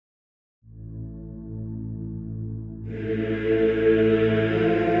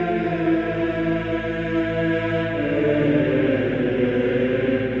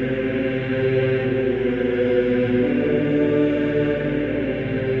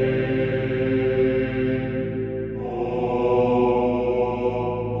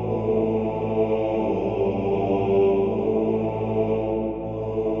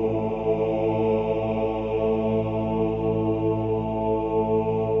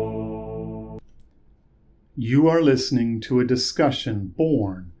You are listening to a discussion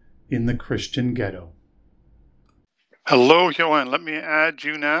born in the Christian ghetto. Hello, Johan. Let me add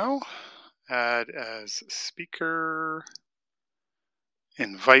you now. Add as speaker.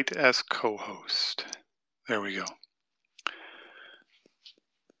 Invite as co-host. There we go.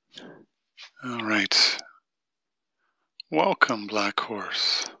 All right. Welcome, Black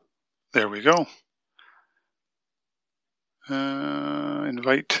Horse. There we go.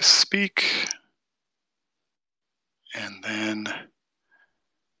 Invite to speak. And then...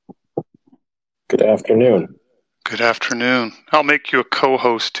 Good afternoon. Good afternoon. I'll make you a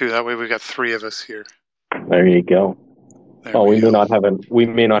co-host too. That way we got 3 of us here. There you go. There we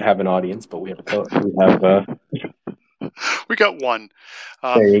may not have an audience, but we have we got one.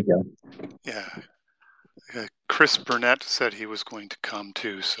 There you go. Yeah. Chris Burnett said he was going to come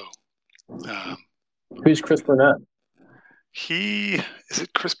too. So, who's Chris Burnett? Is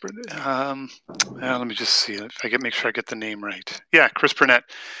it Chris Burnett? Let me just see if I make sure I get the name right. Yeah, Chris Burnett.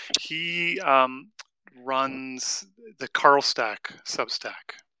 He runs the Carl Stack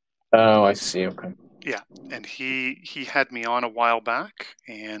Substack. Oh, I see. Okay. Yeah, and he had me on a while back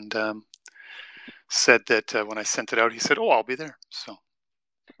and said that when I sent it out, he said, "Oh, I'll be there." So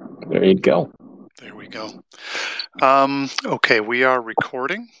there you go. There we go. Okay, we are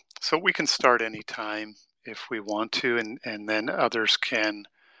recording, so we can start anytime if we want to, and then others can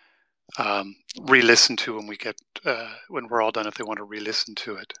re-listen to when we get when we're all done if they want to re-listen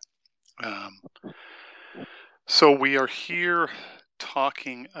to it. So we are here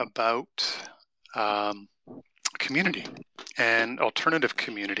talking about community and alternative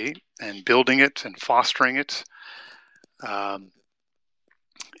community and building it and fostering it, and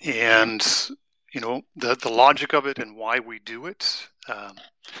the logic of it and why we do it.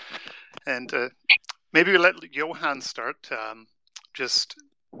 Maybe we'll let Johan start just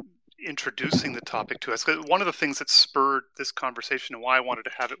introducing the topic to us. One of the things that spurred this conversation and why I wanted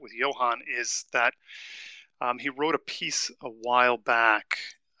to have it with Johan is that he wrote a piece a while back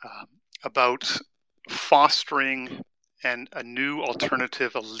about fostering a new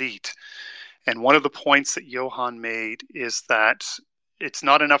alternative elite. And one of the points that Johan made is that it's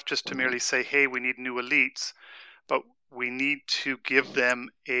not enough just to merely say, hey, we need new elites, but we need to give them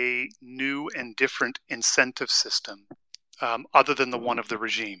a new and different incentive system other than the one of the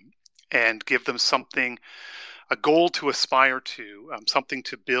regime, and give them a goal to aspire to, something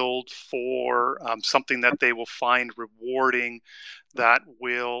to build for, something that they will find rewarding, that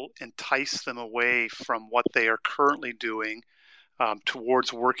will entice them away from what they are currently doing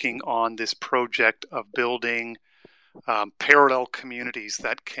towards working on this project of building parallel communities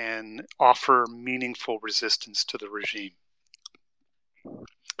that can offer meaningful resistance to the regime.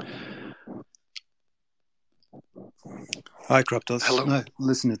 Hi, Kraptos. Hello. No,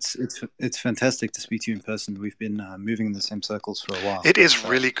 listen, it's fantastic to speak to you in person. We've been moving in the same circles for a while. It is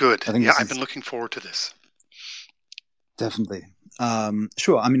really good. Yeah, I've been looking forward to this. Definitely.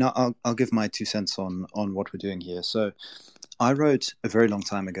 Sure. I mean, I'll give my 2 cents on what we're doing here. So I wrote a very long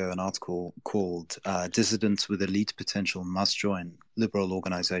time ago an article called Dissidents with Elite Potential Must Join Liberal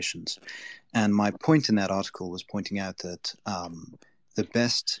Organizations. And my point in that article was pointing out that the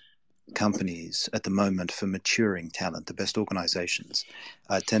best companies at the moment for maturing talent, the best organizations,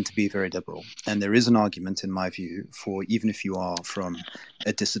 tend to be very liberal. And there is an argument, in my view, for even if you are from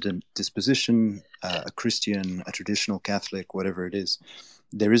a dissident disposition, a Christian, a traditional Catholic, whatever it is,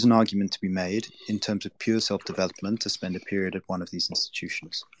 there is an argument to be made in terms of pure self-development to spend a period at one of these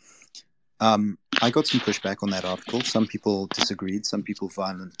institutions. I got some pushback on that article. Some people disagreed, some people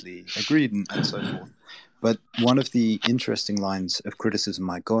violently agreed, and so forth. But one of the interesting lines of criticism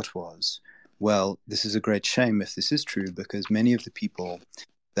I got was, well, this is a great shame if this is true, because many of the people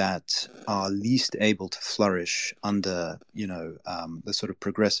that are least able to flourish under, the sort of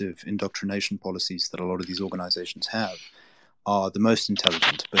progressive indoctrination policies that a lot of these organizations have are the most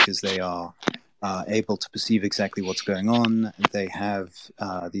intelligent, because they are able to perceive exactly what's going on. They have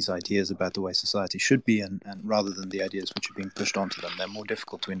these ideas about the way society should be, and rather than the ideas which are being pushed onto them, they're more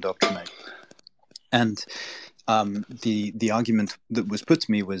difficult to indoctrinate. And the argument that was put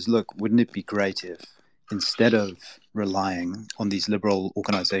to me was, look, wouldn't it be great instead of relying on these liberal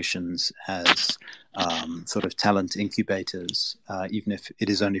organizations as sort of talent incubators, even if it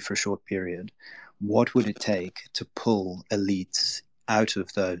is only for a short period, what would it take to pull elites out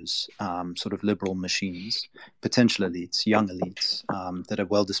of those sort of liberal machines, potential elites, young elites that are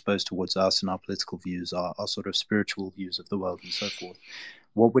well disposed towards us and our political views, our sort of spiritual views of the world and so forth?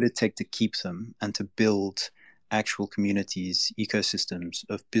 What would it take to keep them and to build actual communities, ecosystems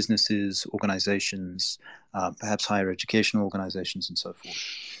of businesses, organizations, perhaps higher educational organizations and so forth?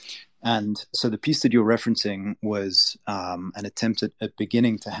 And so the piece that you're referencing was an attempt at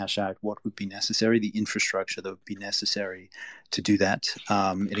beginning to hash out what would be necessary, the infrastructure that would be necessary to do that.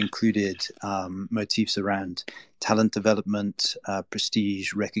 It included motifs around talent development,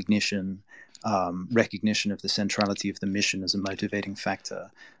 prestige, recognition of the centrality of the mission as a motivating factor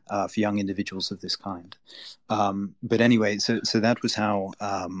for young individuals of this kind. But anyway, so that was how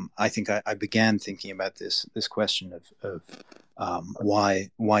I think I began thinking about this question of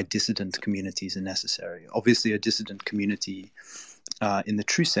why dissident communities are necessary. Obviously, a dissident community in the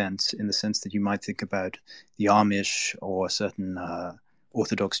true sense, in the sense that you might think about the Amish or certain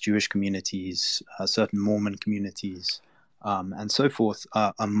Orthodox Jewish communities, certain Mormon communities, and so forth,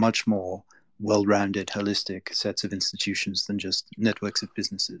 are much more well-rounded, holistic sets of institutions than just networks of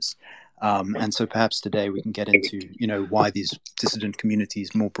businesses. And so perhaps today we can get into, why these dissident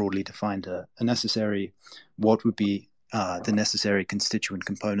communities more broadly defined are necessary, what would be the necessary constituent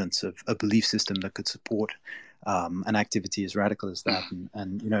components of a belief system that could support an activity as radical as that.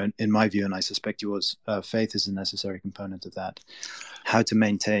 And in my view, and I suspect yours, faith is a necessary component of that. How to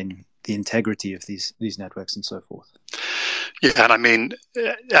maintain the integrity of these networks and so forth. Yeah, and I mean,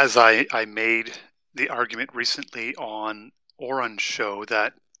 as I made the argument recently on Oran's show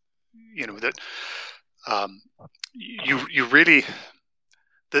that, that you really,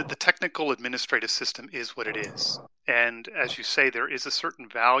 the technical administrative system is what it is. And as you say, there is a certain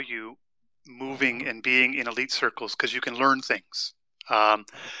value moving and being in elite circles because you can learn things.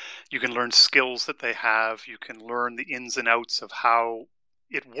 You can learn skills that they have. You can learn the ins and outs of how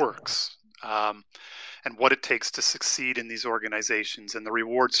it works. And what it takes to succeed in these organizations and the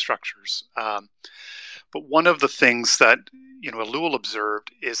reward structures. But one of the things that, Ellul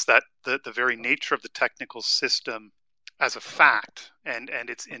observed is that the very nature of the technical system as a fact and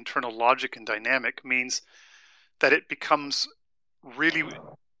its internal logic and dynamic means that it becomes really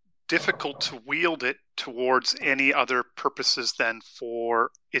difficult to wield it towards any other purposes than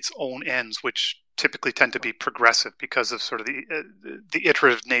for its own ends, which typically tend to be progressive because of sort of the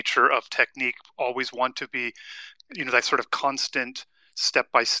iterative nature of technique. Always want to be, that sort of constant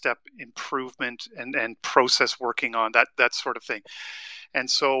step-by-step improvement and process working on that sort of thing. And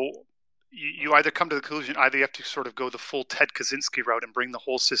so you either come to the conclusion, either you have to sort of go the full Ted Kaczynski route and bring the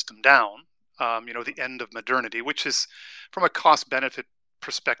whole system down, the end of modernity, which is, from a cost-benefit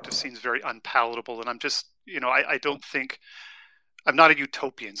perspective, seems very unpalatable. And I'm just, I don't think, I'm not a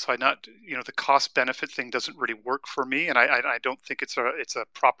utopian, so I'm not, the cost benefit thing doesn't really work for me, and I don't think it's a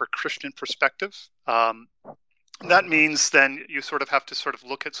proper Christian perspective. That means then you sort of have to sort of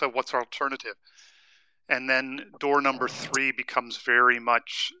look at, so what's our alternative? And then door number 3 becomes very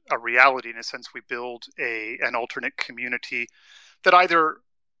much a reality. In a sense, we build an alternate community that either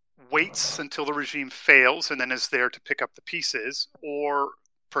waits until the regime fails and then is there to pick up the pieces, or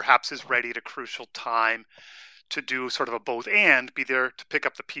perhaps is ready at a crucial time to do sort of a both and, be there to pick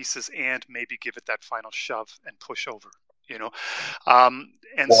up the pieces and maybe give it that final shove and push over,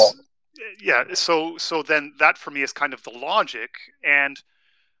 so then that for me is kind of the logic. And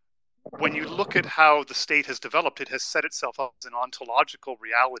when you look at how the state has developed, it has set itself up as an ontological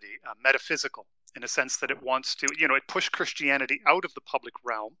reality, metaphysical, in a sense that it wants to, it pushed Christianity out of the public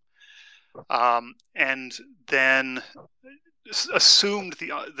realm, and then assumed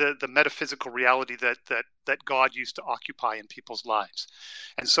the metaphysical reality that God used to occupy in people's lives.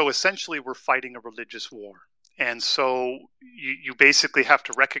 And so essentially we're fighting a religious war. And so you basically have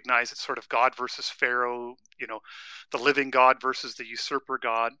to recognize it's sort of God versus Pharaoh, the living God versus the usurper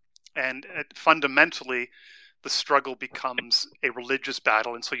God. And fundamentally, the struggle becomes a religious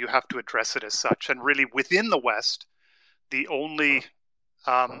battle. And so you have to address it as such. And really within the West, the only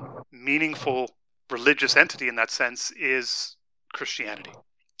meaningful religious entity in that sense is Christianity.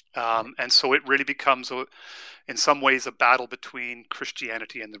 And so it really becomes, in some ways, a battle between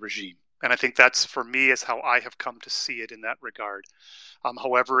Christianity and the regime. And I think that's, for me, is how I have come to see it in that regard.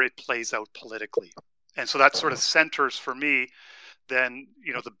 However, it plays out politically. And so that sort of centers, for me, then,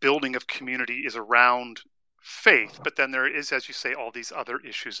 the building of community is around faith. But then there is, as you say, all these other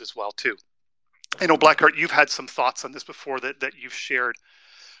issues as well, too. Blackheart, you've had some thoughts on this before that you've shared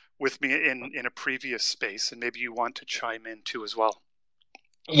with me in a previous space, and maybe you want to chime in too as well.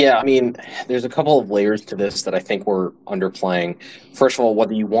 Yeah, I mean, there's a couple of layers to this that I think we're underplaying. First of all,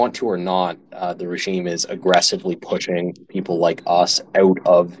 whether you want to or not, the regime is aggressively pushing people like us out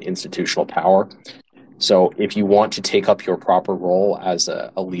of institutional power. So if you want to take up your proper role as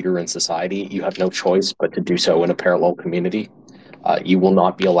a leader in society, you have no choice but to do so in a parallel community. You will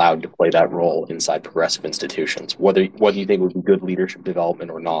not be allowed to play that role inside progressive institutions. Whether you think it would be good leadership development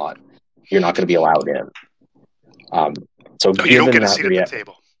or not, you're not going to be allowed in. So you don't given get a that seat at the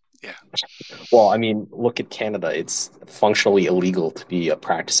table. Yeah. Well, I mean, look at Canada. It's functionally illegal to be a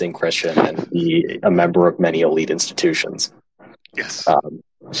practicing Christian and be a member of many elite institutions. Yes.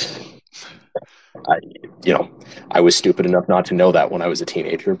 I was stupid enough not to know that when I was a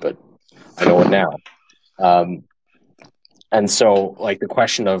teenager, but I know it now. And so, like, the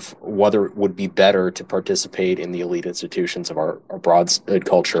question of whether it would be better to participate in the elite institutions of our broad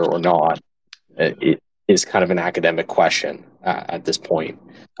culture or not, it is kind of an academic question at this point.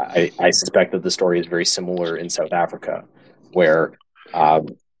 I suspect that the story is very similar in South Africa, where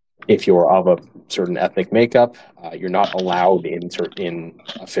if you're of a certain ethnic makeup, you're not allowed in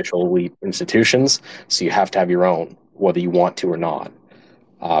official elite institutions, so you have to have your own, whether you want to or not.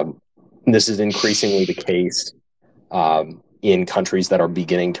 This is increasingly the case in countries that are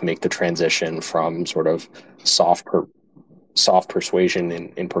beginning to make the transition from sort of soft persuasion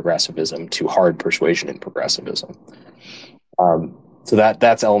in progressivism to hard persuasion in progressivism. So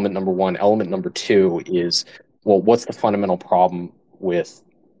that's element number one. Element number two is, well, what's the fundamental problem with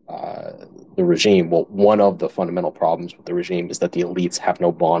the regime? Well, one of the fundamental problems with the regime is that the elites have no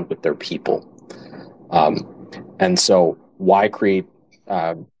bond with their people. And so why create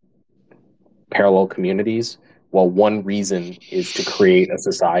parallel communities? Well, one reason is to create a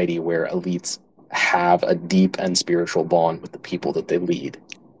society where elites have a deep and spiritual bond with the people that they lead,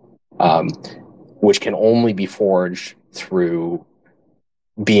 which can only be forged through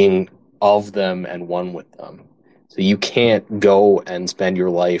being of them and one with them. So you can't go and spend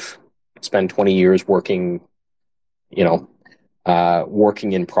 20 years working,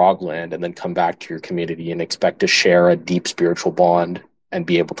 working in Progland and then come back to your community and expect to share a deep spiritual bond and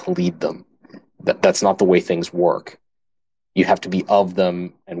be able to lead them. That's not the way things work. You have to be of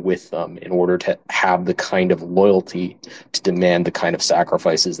them and with them in order to have the kind of loyalty to demand the kind of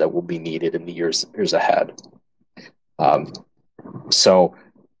sacrifices that will be needed in the years ahead. And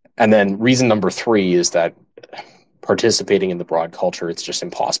then reason number three is that participating in the broad culture, it's just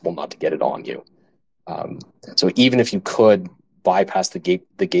impossible not to get it on you. So even if you could bypass the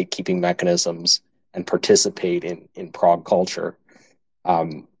gatekeeping mechanisms and participate in prog culture,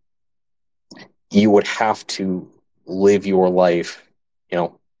 you would have to live your life,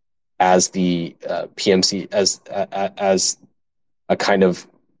 as the PMC, as a kind of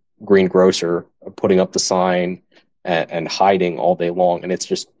greengrocer, putting up the sign and hiding all day long. And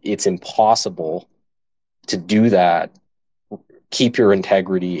it's impossible to do that, keep your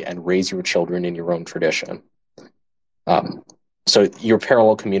integrity, and raise your children in your own tradition. So your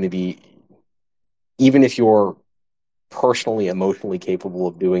parallel community, even if you're personally, emotionally capable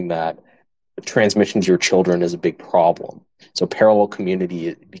of doing that, the transmission to your children is a big problem. So parallel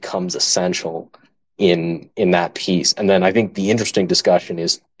community becomes essential in that piece. And then I think the interesting discussion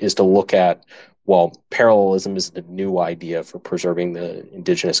is to look at, well, parallelism is the new idea for preserving the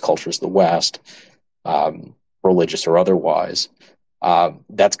indigenous cultures of the West, religious or otherwise.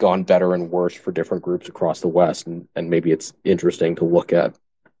 That's gone better and worse for different groups across the West, and maybe it's interesting to look at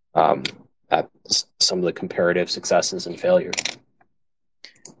some of the comparative successes and failures.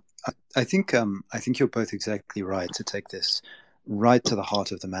 I think you're both exactly right to take this right to the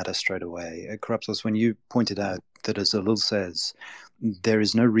heart of the matter straight away. Karaptos, when you pointed out that, as Alil says, there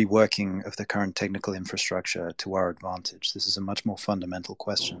is no reworking of the current technical infrastructure to our advantage. This is a much more fundamental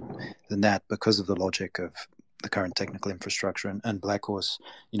question than that, because of the logic of the current technical infrastructure. And Black Horse,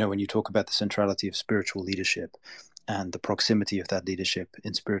 when you talk about the centrality of spiritual leadership and the proximity of that leadership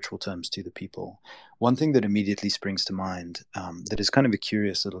in spiritual terms to the people, one thing that immediately springs to mind that is kind of a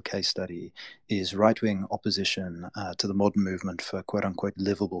curious little case study is right-wing opposition to the modern movement for quote-unquote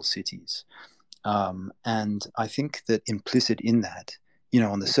livable cities. And I think that implicit in that,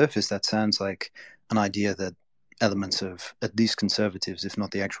 on the surface, that sounds like an idea that elements of at least conservatives, if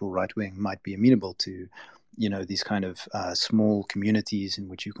not the actual right wing, might be amenable to, these kind of small communities in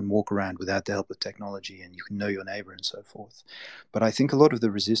which you can walk around without the help of technology and you can know your neighbor and so forth. But I think a lot of the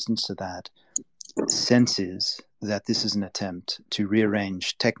resistance to that senses that this is an attempt to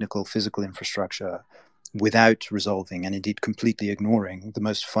rearrange technical, physical infrastructure without resolving and indeed completely ignoring the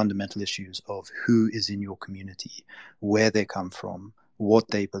most fundamental issues of who is in your community, where they come from, what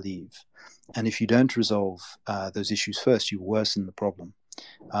they believe. And if you don't resolve those issues first, you worsen the problem.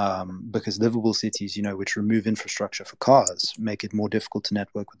 Because livable cities, which remove infrastructure for cars, make it more difficult to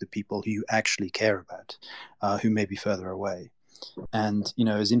network with the people who you actually care about, who may be further away. And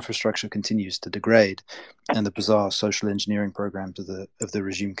as infrastructure continues to degrade, and the bizarre social engineering programs of the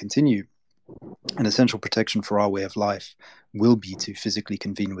regime continue, an essential protection for our way of life will be to physically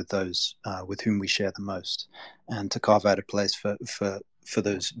convene with those with whom we share the most, and to carve out a place for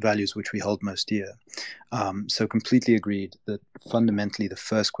those values which we hold most dear. So completely agreed that fundamentally the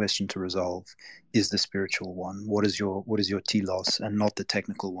first question to resolve is the spiritual one. What is your telos, and not the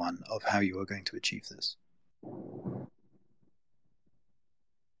technical one of how you are going to achieve this.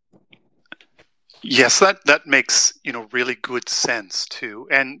 Yes, that makes really good sense too,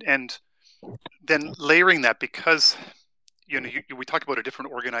 and then layering that, because we talk about a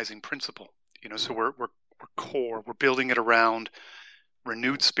different organizing principle. So we're core. We're building it around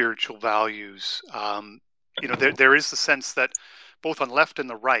renewed spiritual values. There is the sense that both on left and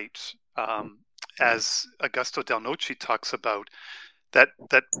the right, as Augusto Del Noce talks about, that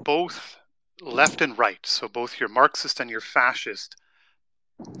both left and right, so both your Marxist and your fascist,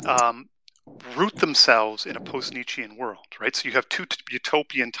 root themselves in a post-Nietzschean world, right? So you have two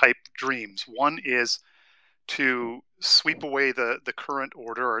utopian type dreams. One is to sweep away the current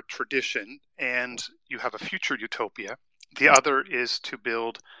order or tradition, and you have a future utopia. The other is to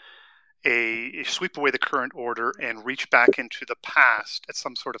build sweep away the current order and reach back into the past at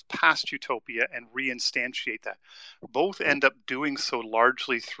some sort of past utopia and reinstantiate that. Both end up doing so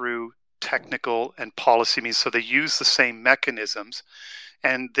largely through technical and policy means. So they use the same mechanisms,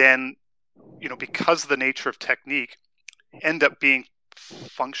 and then because of the nature of technique, end up being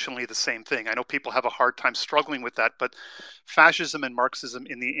functionally the same thing. I know people have a hard time struggling with that, but fascism and Marxism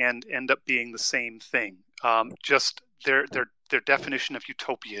in the end up being the same thing. Just their definition of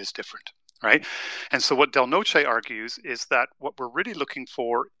utopia is different, right? And so what Del Noce argues is that what we're really looking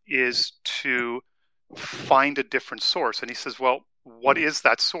for is to find a different source. And he says, well, what is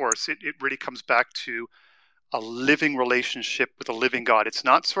that source? It really comes back to a living relationship with a living God. It's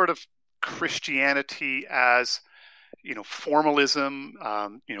not sort of Christianity as formalism,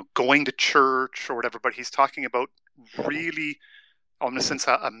 going to church or whatever, but he's talking about really, in a sense,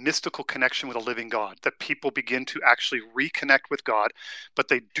 a mystical connection with a living God, that people begin to actually reconnect with God, but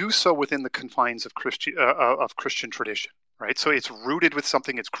they do so within the confines of Christian tradition, right? So it's rooted with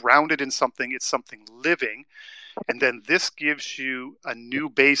something, it's grounded in something, it's something living, and then this gives you a new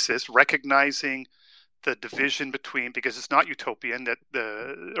basis, recognizing the division between, because it's not utopian, that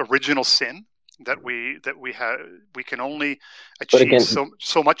the original sin that we can only achieve again,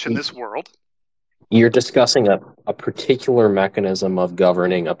 so much in this world. You're discussing a particular mechanism of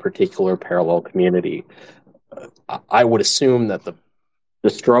governing a particular parallel community. I would assume that the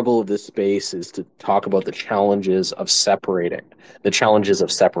struggle of this space is to talk about the challenges of separation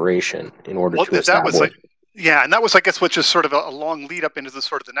in order to establish. And that was, I guess, which is sort of a long lead up into the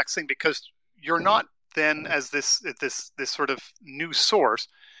sort of the next thing, because you're not then, as this sort of new source,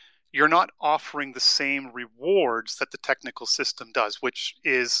 you're not offering the same rewards that the technical system does, which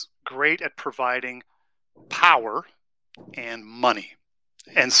is great at providing power and money.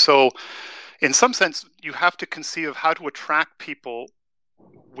 And so in some sense, you have to conceive of how to attract people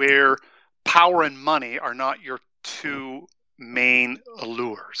where power and money are not your two main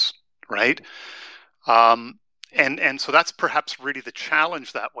allures, right? And so that's perhaps really the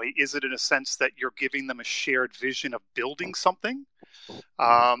challenge that way. Is it in a sense that you're giving them a shared vision of building something?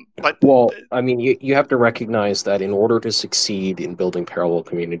 You have to recognize that in order to succeed in building parallel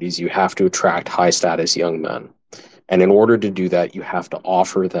communities, you have to attract high status young men. And in order to do that, you have to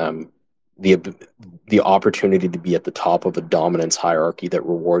offer them the opportunity to be at the top of a dominance hierarchy that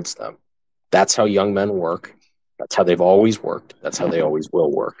rewards them. That's how young men work. That's how they've always worked. That's how they always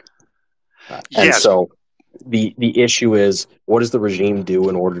will work. And so the issue is, what does the regime do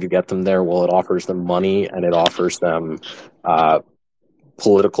in order to get them there? Well, it offers them money, and it offers them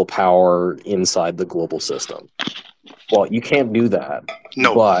political power inside the global system. Well, you can't do that.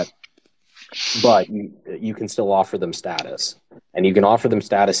 No. But you can still offer them status. And you can offer them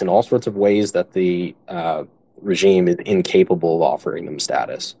status in all sorts of ways that the regime is incapable of offering them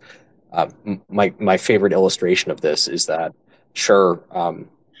status. My favorite illustration of this is that, sure,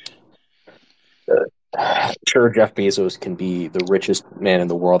 Jeff Bezos can be the richest man in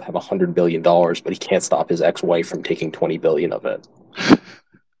the world, have $100 billion, but he can't stop his ex-wife from taking 20 billion of it.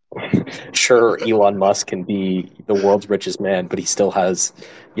 Sure, Elon Musk can be the world's richest man, but he still has,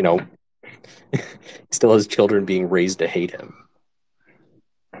 children being raised to hate him.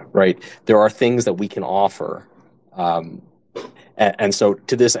 Right? There are things that we can offer And so,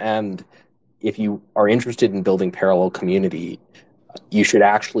 to this end, if you are interested in building parallel community, you should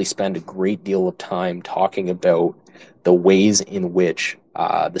actually spend a great deal of time talking about the ways in which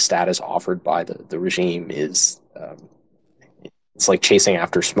the status offered by the regime is. It's like chasing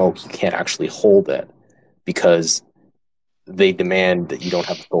after smoke. You can't actually hold it because they demand that you don't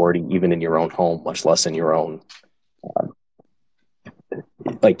have authority even in your own home, much less in your own.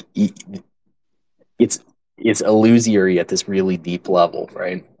 Like it's illusory at this really deep level,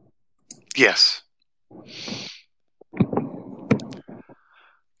 right? Yes.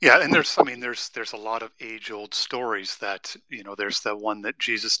 Yeah, and there's a lot of age-old stories that, there's the one that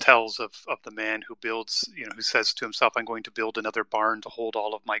Jesus tells of the man who builds, who says to himself, "I'm going to build another barn to hold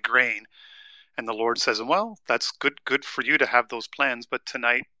all of my grain." And the Lord says, "Well, that's good for you to have those plans, but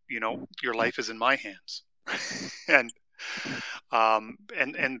tonight, your life is in my hands." and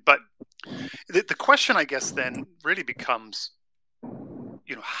but the question, I guess, then really becomes,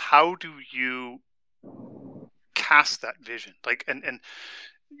 how do you cast that vision? Like, and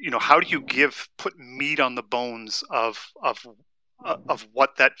how do you put meat on the bones of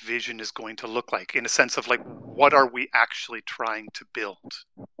what that vision is going to look like, in a sense of, like, what are we actually trying to build,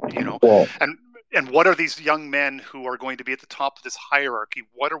 Well, and what are these young men who are going to be at the top of this hierarchy,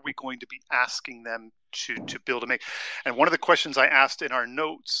 what are we going to be asking them to build and make? And one of the questions I asked in our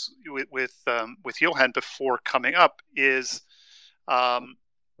notes with Johan before coming up is,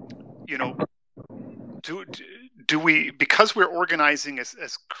 you know do we, because we're organizing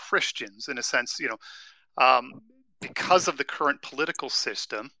as Christians, in a sense, because of the current political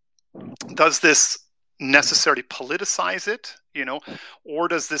system, does this necessarily politicize it, or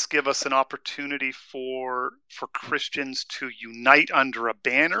does this give us an opportunity for Christians to unite under a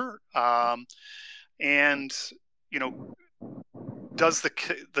banner, and does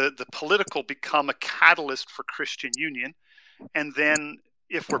the political become a catalyst for Christian union? And then,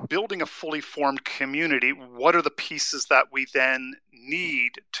 if we're building a fully formed community, what are the pieces that we then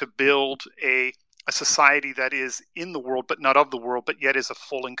need to build a society that is in the world but not of the world, but yet is a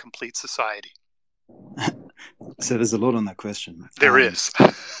full and complete society? So there's a lot on that question. There is.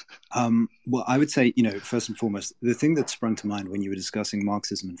 Well, I would say, first and foremost, the thing that sprung to mind when you were discussing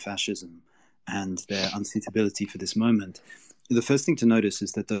Marxism and fascism and their unsuitability for this moment, the first thing to notice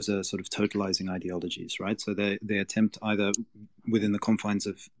is that those are sort of totalizing ideologies, right? So they attempt, either within the confines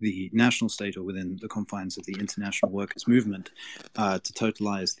of the national state or within the confines of the international workers' movement, to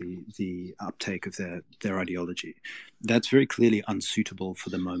totalize the uptake of their ideology. That's very clearly unsuitable for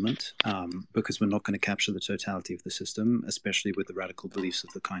the moment, because we're not going to capture the totality of the system, especially with the radical beliefs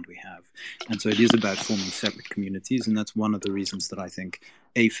of the kind we have. And so it is about forming separate communities, and that's one of the reasons that I think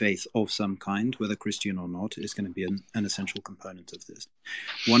a faith of some kind, whether Christian or not, is going to be an essential component of this.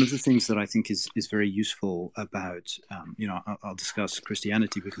 One of the things that I think is very useful about, I'll discuss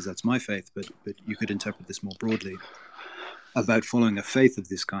Christianity because that's my faith, but you could interpret this more broadly, about following a faith of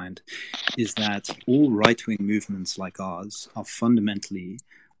this kind, is that all right-wing movements like ours are fundamentally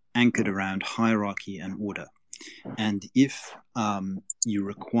anchored around hierarchy and order. And if you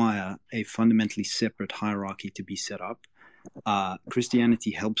require a fundamentally separate hierarchy to be set up,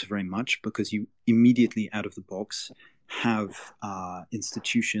 Christianity helps very much, because you immediately out of the box have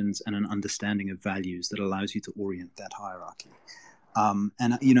institutions and an understanding of values that allows you to orient that hierarchy.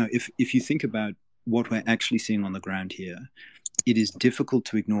 And if you think about what we're actually seeing on the ground here, it is difficult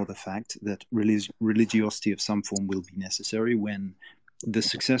to ignore the fact that religiosity of some form will be necessary when the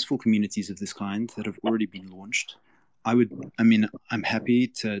successful communities of this kind that have already been launched. I'm happy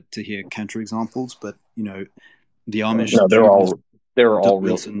to hear counterexamples, but the Amish. No, they're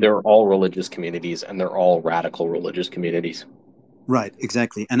all religious communities, and they're all radical religious communities. Right,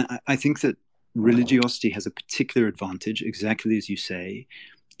 exactly. And I think that religiosity has a particular advantage, exactly as you say,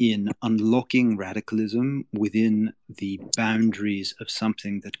 in unlocking radicalism within the boundaries of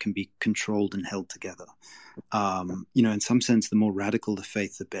something that can be controlled and held together. In some sense, the more radical the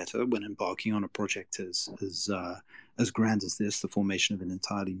faith, the better when embarking on a project as grand as this, the formation of an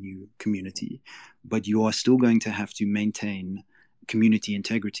entirely new community. But you are still going to have to maintain community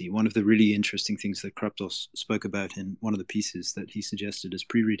integrity. One of the really interesting things that Kraptos spoke about in one of the pieces that he suggested as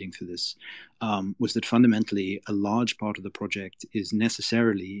pre-reading for this was that fundamentally a large part of the project is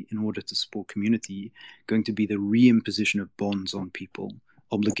necessarily, in order to support community, going to be the reimposition of bonds on people,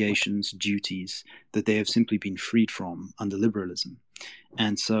 obligations, duties that they have simply been freed from under liberalism.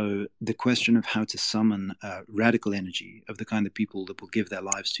 And so the question of how to summon radical energy of the kind of people that will give their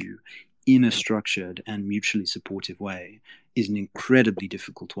lives to in a structured and mutually supportive way is an incredibly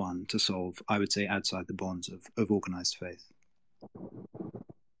difficult one to solve, I would say, outside the bonds of organized faith.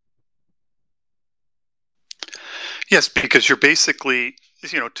 Yes, because you're basically,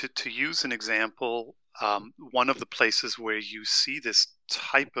 to use an example, one of the places where you see this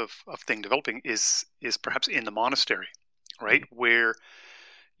type of thing developing is perhaps in the monastery, right? Where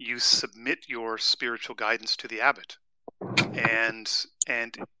you submit your spiritual guidance to the abbot, and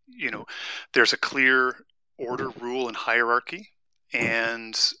there's a clear order, rule, and hierarchy,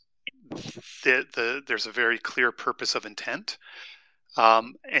 and there's a very clear purpose of intent.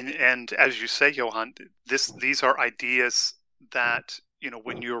 And as you say, Johan, these are ideas that,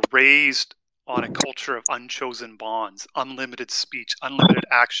 when you're raised on a culture of unchosen bonds, unlimited speech, unlimited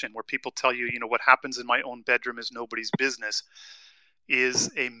action, where people tell you, what happens in my own bedroom is nobody's business, is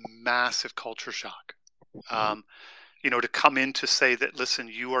a massive culture shock. To come in to say that, listen,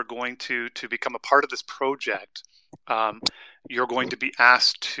 you are going to become a part of this project. You're going to be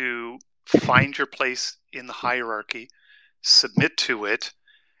asked to find your place in the hierarchy, submit to it,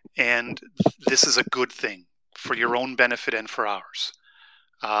 and this is a good thing for your own benefit and for ours.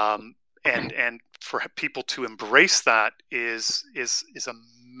 And for people to embrace that is a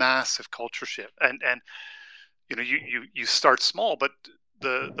massive culture shift. And you start small, but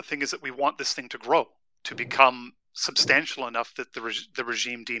the thing is that we want this thing to grow, to become substantial enough that the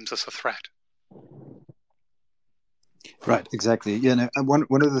regime deems us a threat. Right, exactly. Yeah, no, and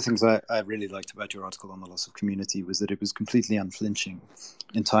one of the things I really liked about your article on the loss of community was that it was completely unflinching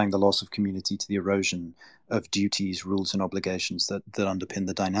in tying the loss of community to the erosion of duties, rules, and obligations that underpin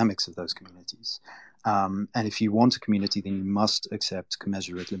the dynamics of those communities. And if you want a community, then you must accept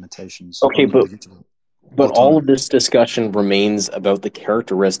commensurate limitations on individual. But all of this discussion remains about the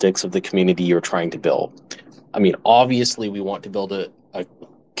characteristics of the community you're trying to build. I mean, obviously, we want to build a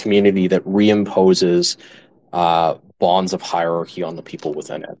community that reimposes bonds of hierarchy on the people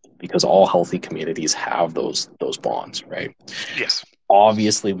within it, because all healthy communities have those bonds, right? Yes.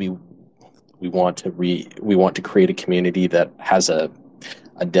 Obviously, we want to create a community that has a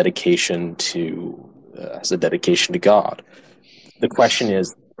dedication to God. The question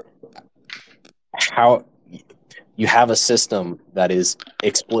is, how you have a system that is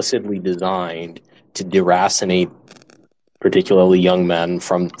explicitly designed to deracinate particularly young men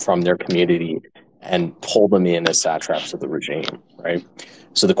from their community and pull them in as satraps of the regime, right?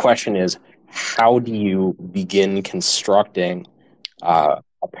 So the question is, how do you begin constructing a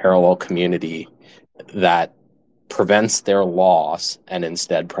parallel community that prevents their loss and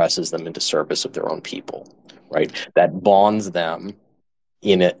instead presses them into service of their own people, right? That bonds them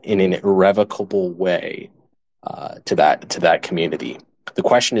in an irrevocable way to that community. The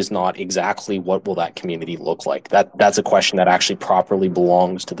question is not exactly what will that community look like. That's a question that actually properly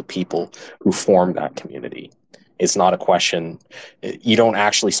belongs to the people who form that community. It's not a question. You don't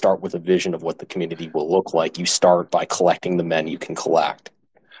actually start with a vision of what the community will look like. You start by collecting the men you can collect,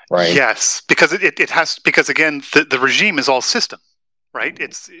 right? Yes, because it has, because again, the regime is all system, right?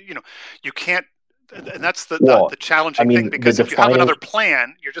 It's, you can't, and that's the challenging thing, because if you have another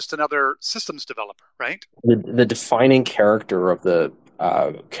plan, you're just another systems developer, right? The defining character of the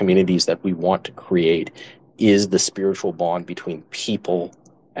communities that we want to create is the spiritual bond between people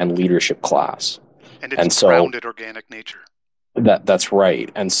and leadership class, and its grounded organic nature. That's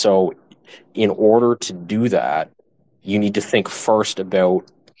right. And so, in order to do that, you need to think first about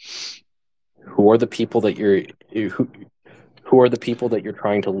who are the people that you're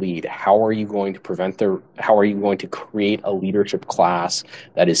trying to lead. How are you going to create a leadership class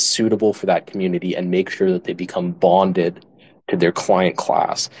that is suitable for that community and make sure that they become bonded to their client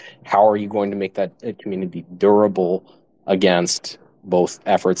class? How are you going to make that community durable against both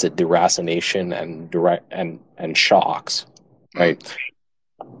efforts at deracination and shocks, right?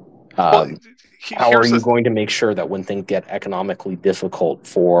 How are you going to make sure that when things get economically difficult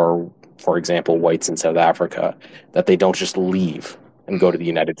for example, whites in South Africa, that they don't just leave and go to the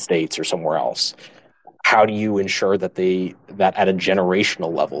United States or somewhere else? How do you ensure that at a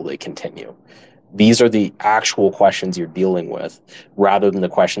generational level they continue? These are the actual questions you're dealing with, rather than the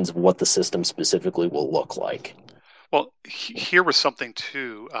questions of what the system specifically will look like. Well, here was something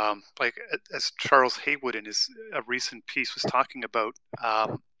too, like as Charles Haywood in his recent piece was talking about.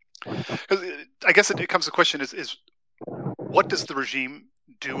 I guess it comes to the question is what does the regime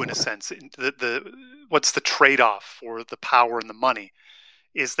do in a sense? What's the trade-off for the power and the money?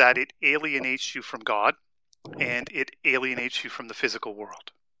 Is that it alienates you from God, and it alienates you from the physical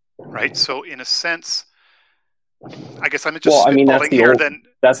world, right? So in a sense, I guess I'm just spitballing here.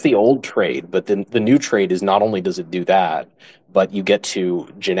 That's the old trade, but the new trade is not only does it do that, but you get to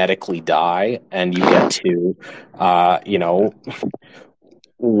genetically die, and you get to,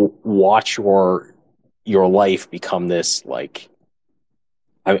 watch your life become this, like,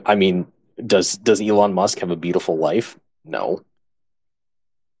 I mean, Does Elon Musk have a beautiful life? No.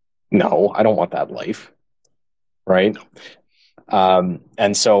 No, I don't want that life. Right?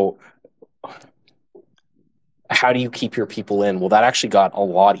 And so how do you keep your people in? Well, that actually got a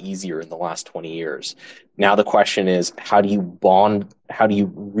lot easier in the last 20 years. Now the question is, how do you rebond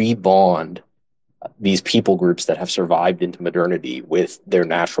these people groups that have survived into modernity with their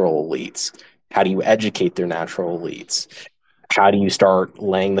natural elites? How do you educate their natural elites? How do you start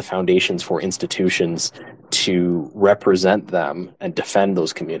laying the foundations for institutions to represent them and defend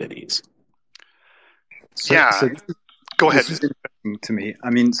those communities? Yeah. Go ahead. This is interesting to me.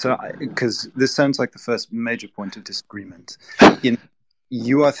 I mean, because this sounds like the first major point of disagreement.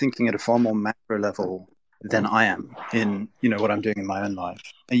 You are thinking at a far more macro level than I am in, what I'm doing in my own life.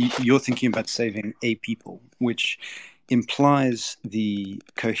 You're thinking about saving a people, which implies the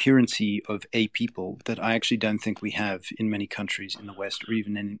coherency of a people that I actually don't think we have in many countries in the West, or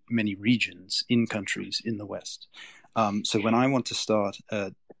even in many regions in countries in the West. So when I want to start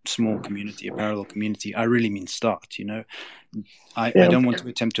a small community, a parallel community, I really mean start, I don't want to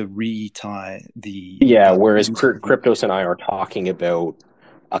attempt to retie the... whereas Cryptos and I are talking about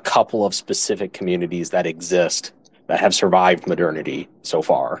a couple of specific communities that exist that have survived modernity so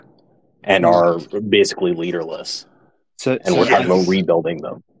far and are basically leaderless. We're talking about rebuilding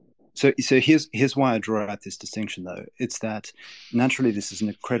them. So here's why I draw out this distinction, though. It's that naturally this is an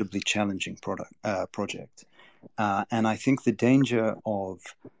incredibly challenging project. And I think the danger of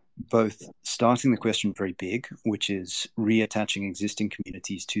both starting the question very big, which is reattaching existing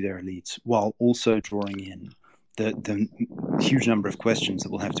communities to their elites, while also drawing in the huge number of questions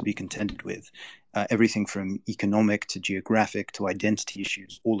that will have to be contended with, everything from economic to geographic to identity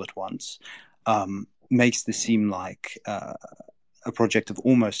issues all at once, makes this seem like a project of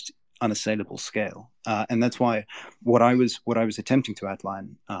almost unassailable scale. And that's why what I was attempting to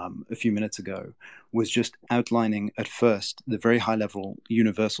outline a few minutes ago was just outlining at first the very high level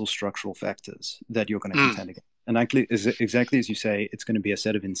universal structural factors that you're going to contend against. And actually, exactly as you say, it's going to be a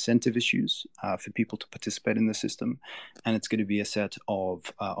set of incentive issues for people to participate in the system, and it's going to be a set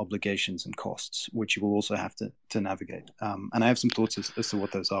of obligations and costs, which you will also have to navigate. And I have some thoughts as to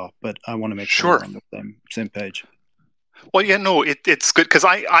what those are, but I want to make sure we're on the same page. Well, yeah, no, it's good because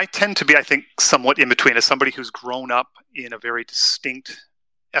I tend to be, I think, somewhat in between as somebody who's grown up in a very distinct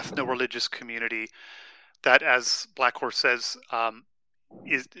ethno-religious community that, as Black Horse says,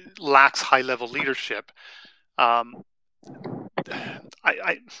 lacks high-level leadership. Part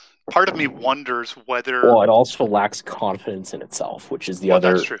of me wonders whether... Well, it also lacks confidence in itself, which is the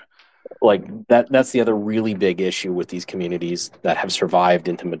other... That's true. Like, that's the other really big issue with these communities that have survived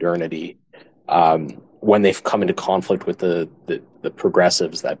into modernity. When they've come into conflict with the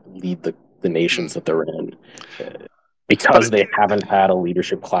progressives that lead the nations that they're in, because they haven't had a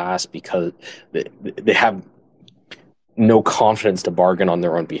leadership class, because they have no confidence to bargain on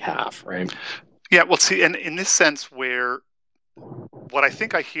their own behalf, right? Yeah, well, see, and in this sense, where what I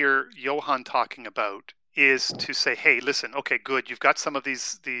think I hear Johan talking about is to say, hey, listen, okay, good, you've got some of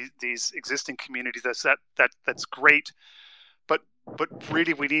these existing communities that's great, but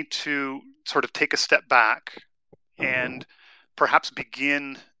really we need to sort of take a step back and perhaps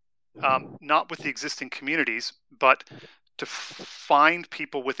begin not with the existing communities, but to find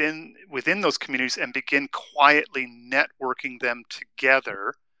people within those communities and begin quietly networking them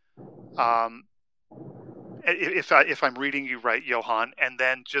together. If I'm reading you right, Johan, and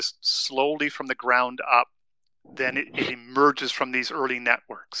then just slowly from the ground up, then it emerges from these early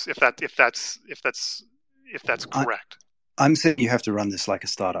networks. If that's correct. I'm saying you have to run this like a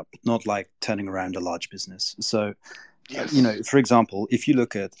startup, not like turning around a large business. So, yes. For example, if you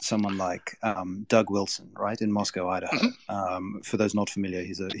look at someone like Doug Wilson, right, in Moscow, Idaho. For those not familiar,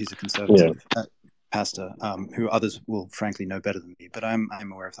 he's a conservative pastor who others will frankly know better than me, but I'm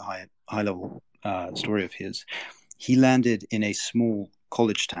aware of the high level story of his. He landed in a small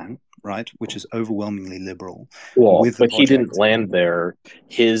college town, right, which is overwhelmingly liberal. But he didn't land there.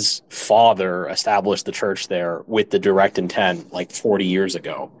 His father established the church there with the direct intent like 40 years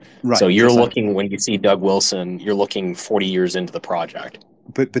ago. Right, so you're looking, when you see Doug Wilson, you're looking 40 years into the project.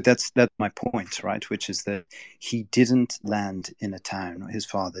 But that's my point, right? Which is that he didn't land in a town, his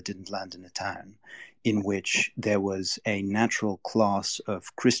father didn't land in a town in which there was a natural class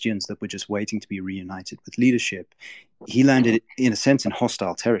of Christians that were just waiting to be reunited with leadership he landed, in a sense, in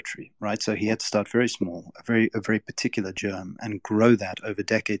hostile territory, right? So he had to start very small, a very particular germ, and grow that over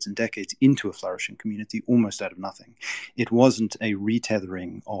decades and decades into a flourishing community almost out of nothing. It wasn't a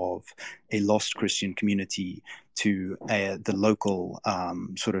retethering of a lost Christian community to the local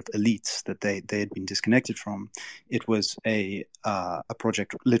sort of elites that they had been disconnected from. It was a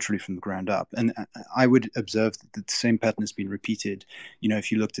project literally from the ground up. And I would observe that the same pattern has been repeated. You know,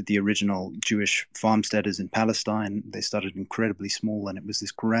 if you looked at the original Jewish farmsteaders in Palestine, they started incredibly small, and it was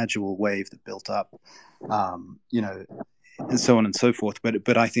this gradual wave that built up, you know, and so on and so forth.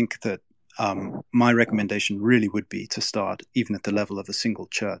 But I think that my recommendation really would be to start even at the level of a single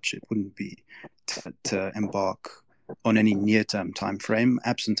church. It wouldn't be to embark on any near-term time frame,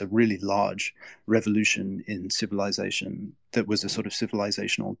 absent a really large revolution in civilization that was a sort of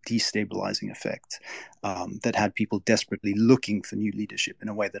civilizational destabilizing effect that had people desperately looking for new leadership in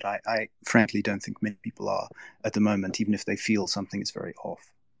a way that I frankly don't think many people are at the moment, even if they feel something is very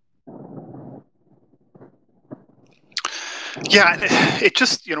off. Yeah, it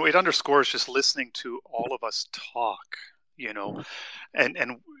just, you know, it underscores just listening to all of us talk, you know,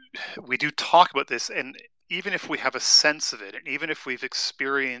 and we do talk about this, and even if we have a sense of it, and even if we've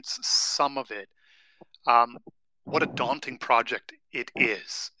experienced some of it, what a daunting project it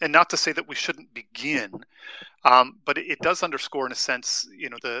is. And not to say that we shouldn't begin, but it does underscore, in a sense, you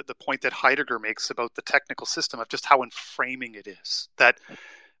know, the point that Heidegger makes about the technical system of just how inframing it is. That,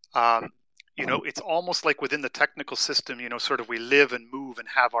 you know, it's almost like within the technical system, you know, sort of we live and move and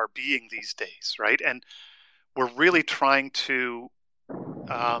have our being these days, right? And we're really trying to,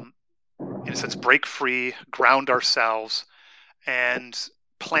 in a sense, break free, ground ourselves, and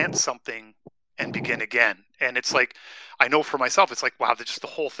plant something and begin again. And it's like, I know for myself, it's like, wow, just the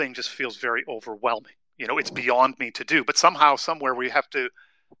whole thing just feels very overwhelming. You know, it's beyond me to do. But somehow, somewhere, we have to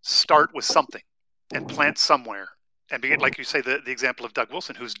start with something and plant somewhere. And begin, like you say, the example of Doug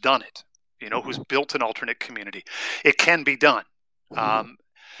Wilson, who's done it, you know, who's built an alternate community. It can be done. And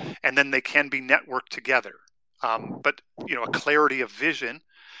then they can be networked together. But, you know, a clarity of vision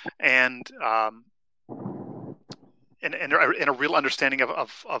and a real understanding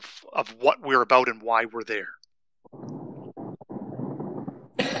of what we're about and why we're there.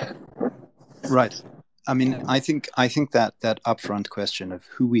 Right. I mean, I think that upfront question of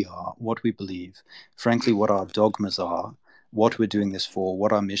who we are, what we believe, frankly, what our dogmas are, what we're doing this for,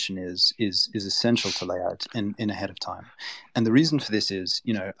 what our mission is essential to lay out in ahead of time. And the reason for this is,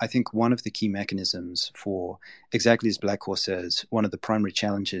 you know, I think one of the key mechanisms for, exactly as Blackhorse says, one of the primary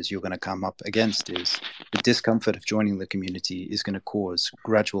challenges you're going to come up against is the discomfort of joining the community is going to cause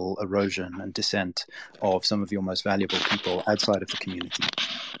gradual erosion and descent of some of your most valuable people outside of the community.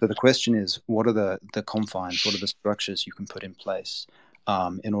 So the question is, what are the confines, what are the structures you can put in place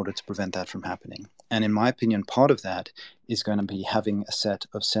in order to prevent that from happening? And in my opinion, part of that is going to be having a set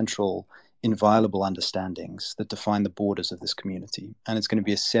of central, inviolable understandings that define the borders of this community. And it's going to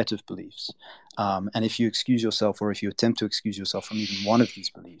be a set of beliefs. And if you excuse yourself, or if you attempt to excuse yourself from even one of these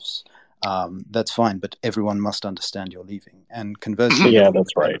beliefs, that's fine, but everyone must understand you're leaving. And conversely, yeah,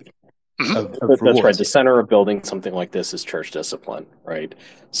 that's right. That's right. The center of building something like this is church discipline, right?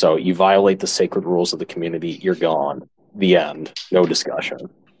 So you violate the sacred rules of the community, you're gone. The end. No discussion.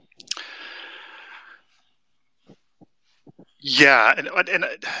 Yeah, and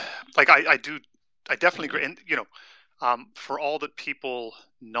like I definitely agree. And you know, for all that people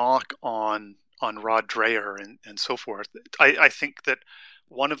knock on Rod Dreher and so forth, I think that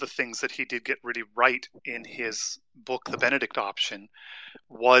one of the things that he did get really right in his book, The Benedict Option,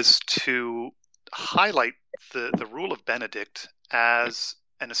 was to highlight the rule of Benedict as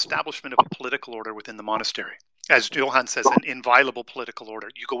an establishment of a political order within the monastery. As Johann says, an inviolable political order.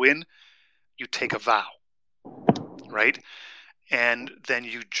 You go in, you take a vow, right? And then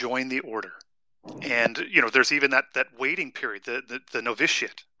you join the order. And, you know, there's even that waiting period, the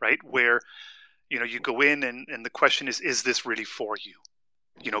novitiate, right? Where, you know, you go in and the question is this really for you?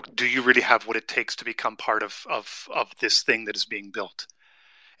 You know, do you really have what it takes to become part of this thing that is being built?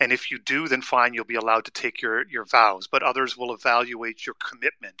 And if you do, then fine, you'll be allowed to take your vows, but others will evaluate your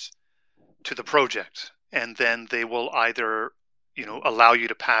commitment to the project. And then they will either, you know, allow you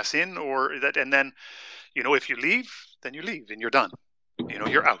to pass in, or that, and then, you know, if you leave, then you leave and you're done. You know,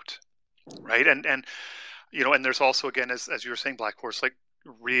 you're out, right? And you know, and there's also, again, as you were saying, Blackhorse, like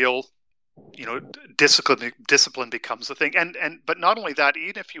real, you know, discipline becomes the thing. And but not only that,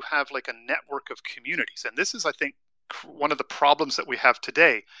 even if you have like a network of communities, and this is, I think, one of the problems that we have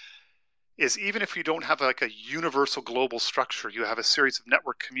today, is even if you don't have like a universal global structure, you have a series of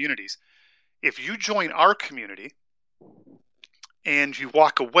network communities. If you join our community and you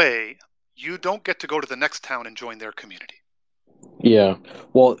walk away, you don't get to go to the next town and join their community. Yeah.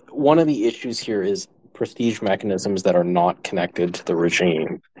 Well, one of the issues here is prestige mechanisms that are not connected to the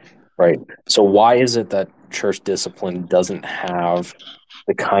regime, right? So why is it that church discipline doesn't have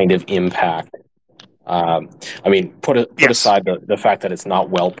the kind of impact? I mean, put Yes. aside the fact that it's not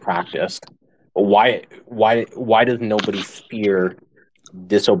well practiced, but why does nobody fear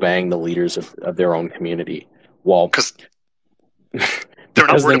disobeying the leaders of their own community? Well, Because they're not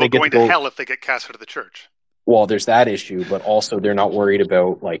because worried then they about get to going to go. hell if they get cast out of the church. Well, there's that issue, but also they're not worried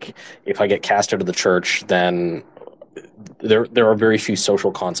about, like, if I get cast out of the church, then there are very few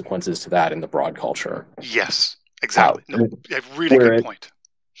social consequences to that in the broad culture. Yes, exactly. No, a really whereas, good point.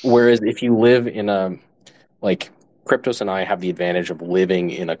 Whereas if you live in a, like, Cryptos and I have the advantage of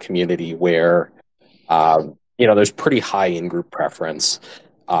living in a community where, there's pretty high in-group preference.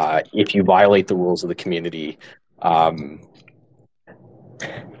 If you violate the rules of the community,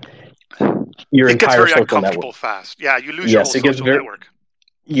 your it gets entire very social uncomfortable network. fast. Yeah, you lose your whole social network.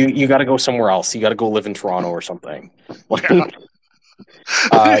 You got to go somewhere else. You got to go live in Toronto or something. Yeah.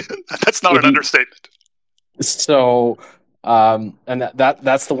 That's not an understatement. So, and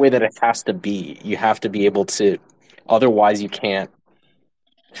that's the way that it has to be. You have to be able to, otherwise you can't.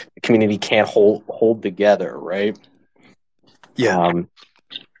 The community can't hold together, right? Yeah.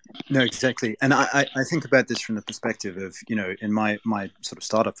 No, exactly. And I think about this from the perspective of, in my sort of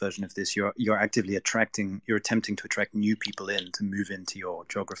startup version of this, you're attempting to attract new people in to move into your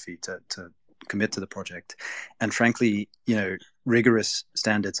geography, to commit to the project. And frankly, rigorous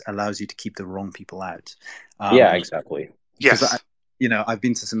standards allows you to keep the wrong people out. Yeah, exactly. Yes. I've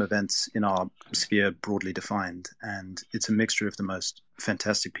been to some events in our sphere, broadly defined, and it's a mixture of the most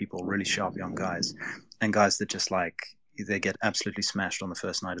fantastic people, really sharp young guys, and guys that just they get absolutely smashed on the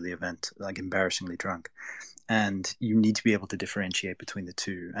first night of the event, like embarrassingly drunk. And you need to be able to differentiate between the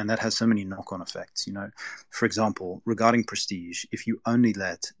two. And that has so many knock-on effects. For example, regarding prestige, if you only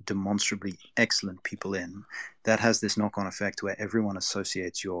let demonstrably excellent people in, that has this knock-on effect where everyone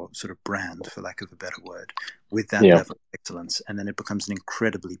associates your sort of brand, for lack of a better word, with that level of excellence. And then it becomes an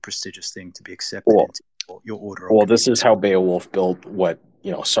incredibly prestigious thing to be accepted into your order. Well, this is how Beowulf built what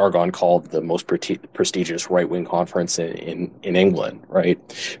Sargon called the most prestigious right-wing conference in England, right?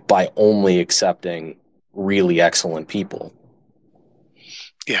 By only accepting really excellent people.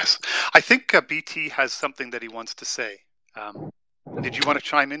 Yes. I think BT has something that he wants to say. Did you want to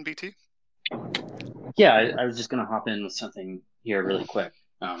chime in, BT? Yeah, I was just going to hop in with something here really quick.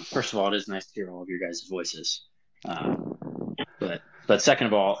 First of all, it is nice to hear all of your guys' voices. But second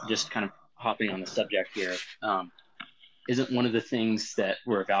of all, just kind of hopping on the subject here, isn't one of the things that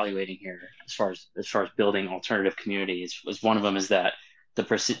we're evaluating here as far as building alternative communities, was one of them is that the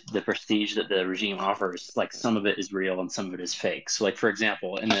prestige that the regime offers, like, some of it is real and some of it is fake. So, like, for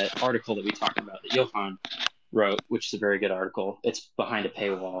example, in the article that we talked about that Johan wrote, which is a very good article, it's behind a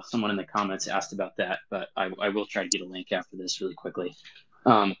paywall. Someone in the comments asked about that, but I will try to get a link after this really quickly.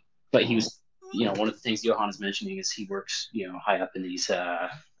 But he was, one of the things Johan is mentioning is he works, high up in these, how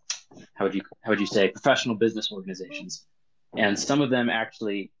would you say, professional business organizations. And some of them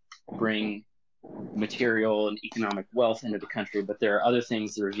actually bring material and economic wealth into the country, but there are other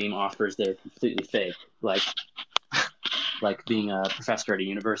things the regime offers that are completely fake, like being a professor at a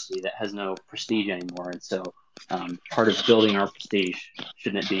university that has no prestige anymore. And so part of building our prestige,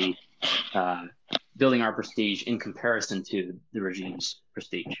 shouldn't it be building our prestige in comparison to the regime's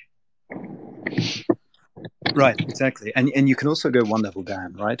prestige? Right, exactly. And you can also go one level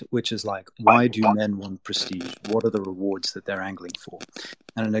down, right? Which is like, why do men want prestige? What are the rewards that they're angling for?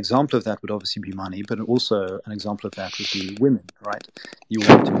 And an example of that would obviously be money, but also an example of that would be women, right? You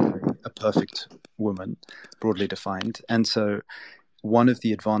want to marry a perfect woman, broadly defined. And so one of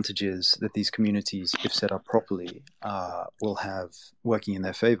the advantages that these communities, if set up properly, will have working in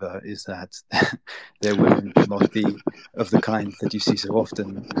their favor is that their women will not be of the kind that you see so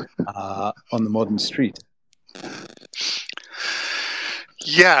often on the modern street.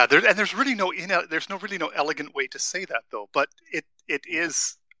 Yeah, there's really no elegant way to say that, though. But it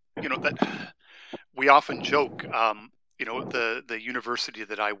is, that we often joke. The university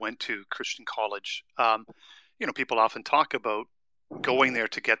that I went to, Christian College. People often talk about going there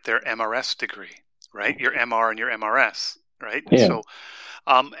to get their MRS degree, right? Your MR and your MRS, right? Yeah. So,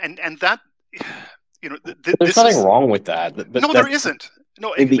 and that, there's nothing wrong with that. But no, there isn't.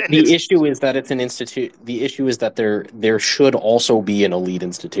 No, the issue is that it's an institute. The issue is that there should also be an elite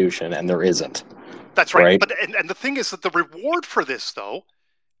institution, and there isn't. That's right. But and the thing is that the reward for this, though,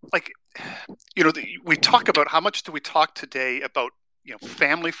 like, we talk about how much do we talk today about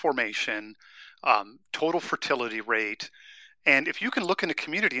family formation, total fertility rate, And if you can look in a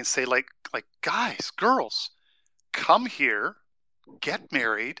community and say, like guys, girls, come here, get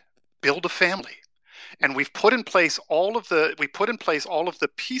married, build a family. And we've put in place all of the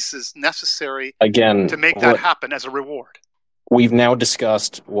pieces necessary Again, to make that happen as a reward. We've now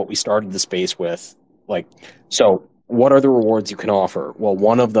discussed what we started the space with. So what are the rewards you can offer? Well,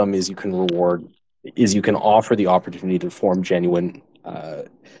 one of them is you can offer the opportunity to form genuine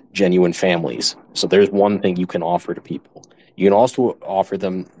families. So there's one thing you can offer to people. You can also offer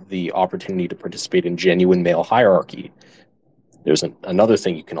them the opportunity to participate in genuine male hierarchy. There's another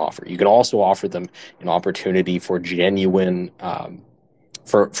thing you can offer. You can also offer them an opportunity for genuine,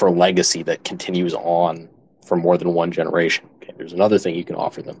 for legacy that continues on for more than one generation. Okay, there's another thing you can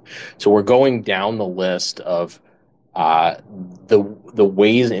offer them. So we're going down the list of the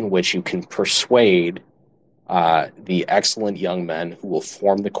ways in which you can persuade the excellent young men who will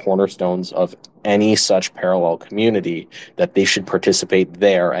form the cornerstones of any such parallel community that they should participate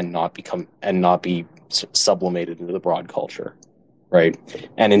there and not be sublimated into the broad culture. Right.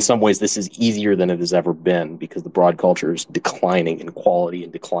 And in some ways, this is easier than it has ever been because the broad culture is declining in quality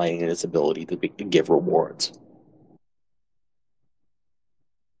and declining in its ability to give rewards.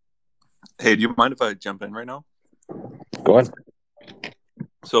 Hey, do you mind if I jump in right now? Go ahead.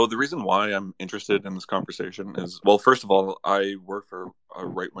 So the reason why I'm interested in this conversation is, well, first of all, I work for a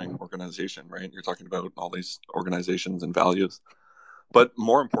right-wing organization, right? You're talking about all these organizations and values. But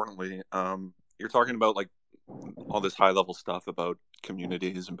more importantly, you're talking about like all this high level stuff about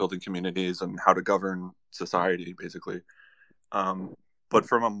communities and building communities and how to govern society, basically. But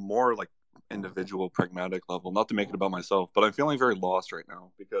from a more like individual pragmatic level, not to make it about myself, but I'm feeling very lost right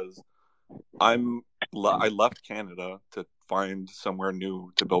now because I left Canada to find somewhere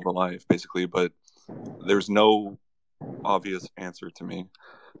new to build a life, basically, but there's no obvious answer to me.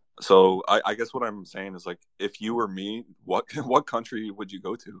 So I guess what I'm saying is, like, if you were me, what country would you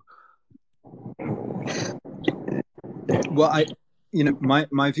go to? Well,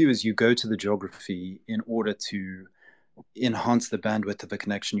 my view is you go to the geography in order to enhance the bandwidth of a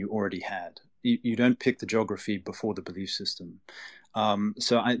connection you already had. You don't pick the geography before the belief system.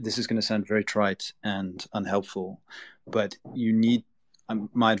 This is going to sound very trite and unhelpful, but you need.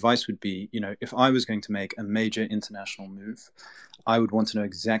 My advice would be, if I was going to make a major international move, I would want to know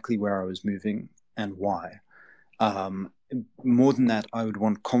exactly where I was moving and why. More than that, I would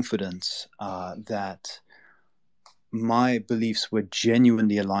want confidence that my beliefs were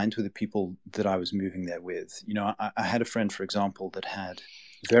genuinely aligned with the people that I was moving there with. I had a friend, for example, that had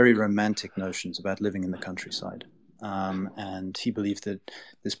very romantic notions about living in the countryside. And he believed that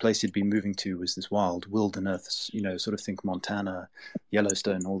this place he'd be moving to was this wild wilderness, sort of think Montana,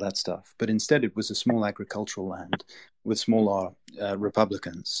 Yellowstone, all that stuff. But instead it was a small agricultural land with smaller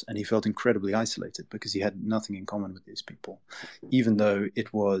Republicans. And he felt incredibly isolated because he had nothing in common with these people, even though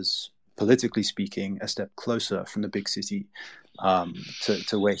it was, politically speaking, a step closer from the big city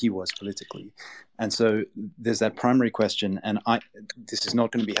to where he was politically. And so there's that primary question, and this is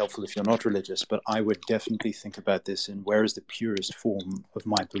not going to be helpful if you're not religious, but I would definitely think about this in where is the purest form of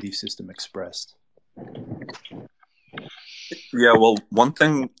my belief system expressed. Yeah, well, one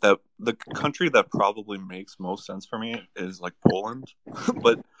thing that the country that probably makes most sense for me is like Poland,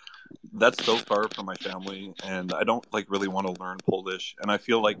 but that's so far from my family, and I don't like really want to learn Polish, and I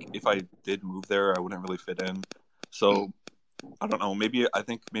feel like if I did move there, I wouldn't really fit in. So I don't know. I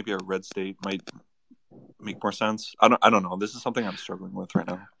think maybe a red state might make more sense. I don't know. This is something I'm struggling with right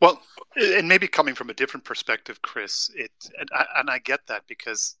now. Well, and maybe coming from a different perspective, Chris, and I get that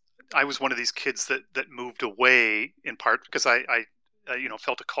because I was one of these kids that moved away in part because I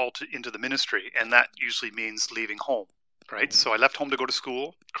felt a call into the ministry, and that usually means leaving home, right? So I left home to go to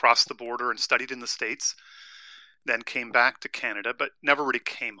school, crossed the border, and studied in the States. Then came back to Canada, but never really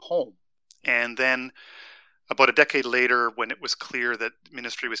came home. And then about a decade later, when it was clear that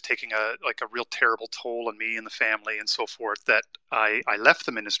ministry was taking a real terrible toll on me and the family and so forth, that I left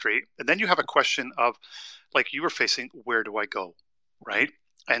the ministry. And then you have a question of, like you were facing, where do I go, right?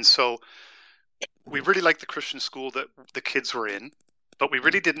 And so we really liked the Christian school that the kids were in, but we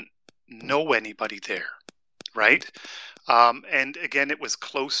really didn't know anybody there, right? And again, it was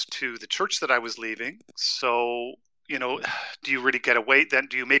close to the church that I was leaving. So, do you really get away then?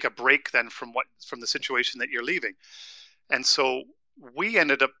 Do you make a break then from the situation that you're leaving? And so we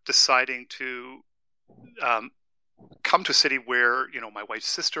ended up deciding to come to a city where, my wife's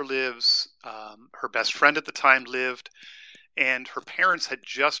sister lives, her best friend at the time lived, and her parents had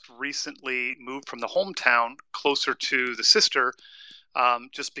just recently moved from the hometown closer to the sister,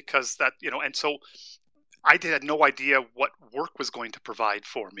 just because that, and so I had no idea what work was going to provide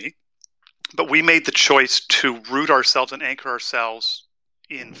for me. But we made the choice to root ourselves and anchor ourselves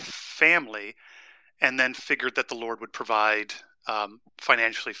in family, and then figured that the Lord would provide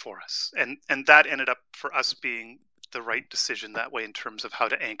financially for us. And that ended up for us being the right decision that way in terms of how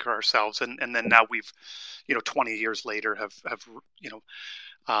to anchor ourselves. And then now we've, 20 years later have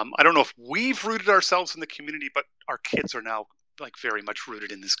I don't know if we've rooted ourselves in the community, but our kids are now like very much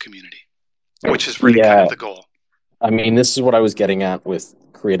rooted in this community, which is really kind of the goal. I mean, this is what I was getting at with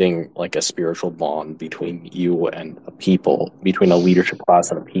creating like a spiritual bond between you and a people, between a leadership class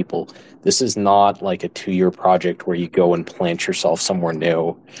and a people. This is not like a 2-year project where you go and plant yourself somewhere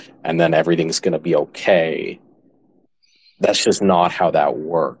new and then everything's going to be okay. That's just not how that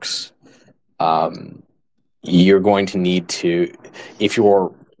works. You're going to need to, if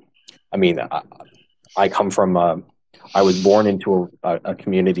you're, I mean, I come from, I was born into a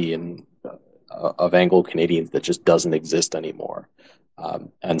community of Anglo Canadians that just doesn't exist anymore.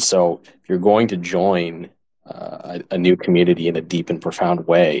 And so if you're going to join a new community in a deep and profound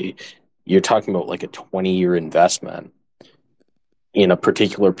way, you're talking about like a 20-year investment in a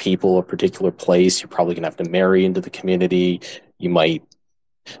particular people, a particular place. You're probably going to have to marry into the community. You might,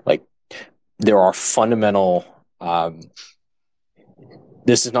 like, there are fundamental,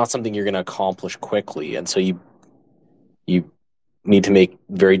 this is not something you're going to accomplish quickly. And so you need to make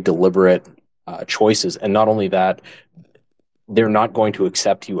very deliberate choices. And not only that, they're not going to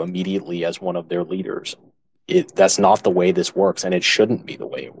accept you immediately as one of their leaders. That's not the way this works, and it shouldn't be the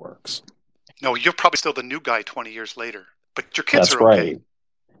way it works. No, you're probably still the new guy 20 years later, but your kids That's are okay.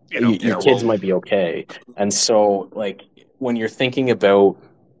 right. Your kids might be okay. And so, like, when you're thinking about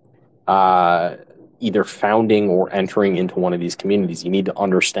either founding or entering into one of these communities, you need to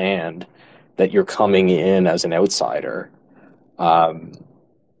understand that you're coming in as an outsider.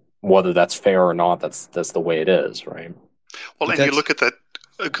 Whether that's fair or not, that's the way it is, right? Well, and you look at that,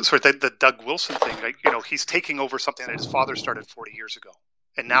 the Doug Wilson thing. Like, he's taking over something that his father started 40 years ago,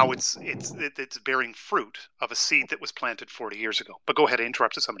 and now it's bearing fruit of a seed that was planted 40 years ago. But go ahead, I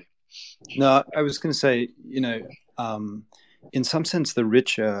interrupted somebody. No, I was going to say, in some sense, the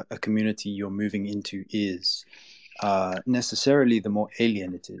richer a community you're moving into is, necessarily the more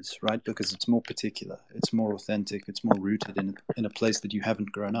alien it is, right? Because it's more particular, it's more authentic, it's more rooted in a place that you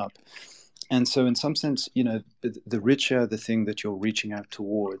haven't grown up. And so in some sense, the richer the thing that you're reaching out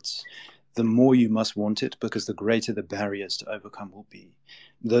towards, the more you must want it, because the greater the barriers to overcome will be.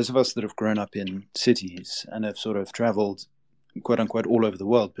 Those of us that have grown up in cities and have sort of traveled, quote unquote, all over the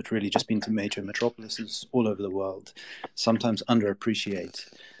world, but really just been to major metropolises all over the world, sometimes underappreciate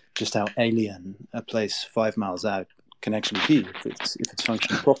just how alien a place 5 miles out can actually be if it's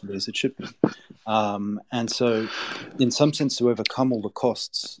functioning properly as it should be. And so in some sense, to overcome all the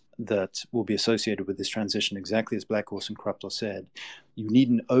costs that will be associated with this transition, exactly as Blackhorse and Krupler said, you need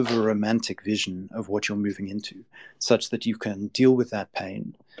an over-romantic vision of what you're moving into, such that you can deal with that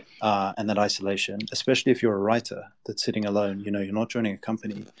pain and that isolation, especially if you're a writer that's sitting alone. You're not joining a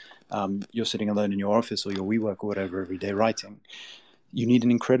company. You're sitting alone in your office or your WeWork or whatever every day writing. You need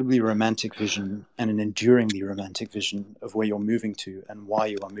an incredibly romantic vision and an enduringly romantic vision of where you're moving to and why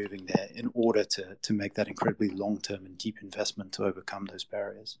you are moving there in order to make that incredibly long-term and deep investment to overcome those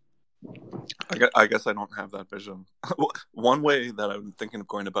barriers. I guess I don't have that vision. One way that I'm thinking of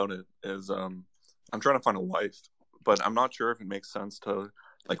going about it is I'm trying to find a wife, but I'm not sure if it makes sense to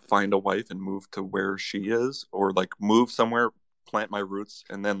like find a wife and move to where she is, or like move somewhere, plant my roots,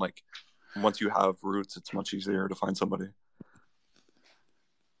 and then like once you have roots, it's much easier to find somebody.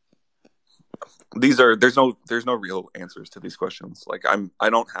 There's no real answers to these questions. Like I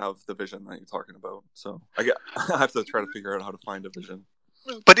don't have the vision that you're talking about, so I have to try to figure out how to find a vision.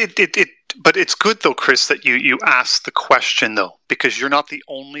 But it's good though, Chris, that you asked the question though, because you're not the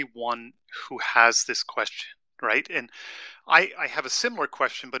only one who has this question, right? And I have a similar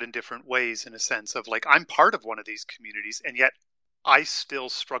question, but in different ways, in a sense of like I'm part of one of these communities, and yet I still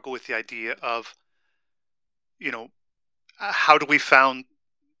struggle with the idea of, how do we found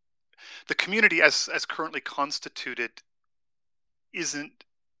the community as currently constituted isn't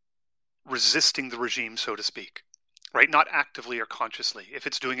resisting the regime, so to speak, right? Not actively or consciously. If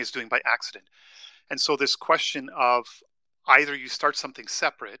it's doing by accident. And so this question of either you start something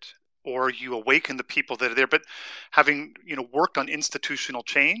separate or you awaken the people that are there, but having, worked on institutional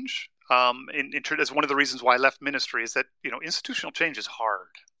change, as one of the reasons why I left ministry is that, institutional change is hard,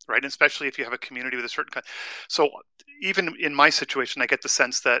 right? And especially if you have a community with a certain kind. So even in my situation, I get the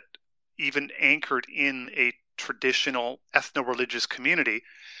sense that even anchored in a traditional ethno-religious community,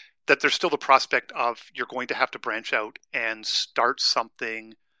 that there's still the prospect of you're going to have to branch out and start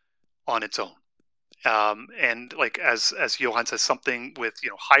something on its own. And like as Johan says, something with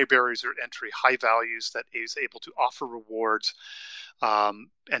high barriers of entry, high values that is able to offer rewards,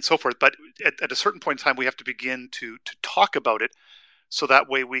 and so forth. But at a certain point in time, we have to begin to talk about it, so that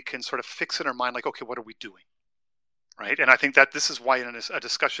way we can sort of fix in our mind, like, okay, what are we doing, right? And I think that this is why in a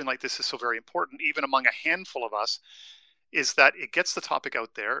discussion like this is so very important, even among a handful of us, is that it gets the topic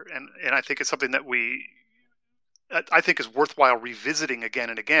out there, and I think it's something that I think is worthwhile revisiting again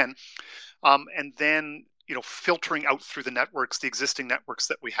and again, and then filtering out through the networks, the existing networks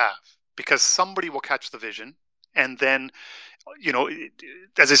that we have, because somebody will catch the vision, and then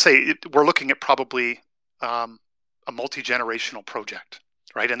as I say, we're looking at probably a multi-generational project,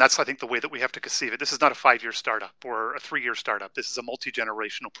 right? And that's, I think, the way that we have to conceive it. This is not a 5-year startup or a 3-year startup. This is a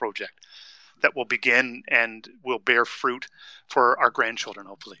multi-generational project that will begin and will bear fruit for our grandchildren,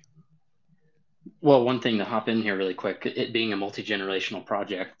 hopefully. Well, one thing to hop in here really quick, it being a multi-generational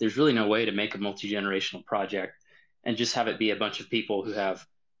project, there's really no way to make a multi-generational project and just have it be a bunch of people who have,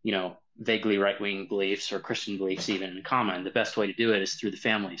 vaguely right-wing beliefs or Christian beliefs even in common. The best way to do it is through the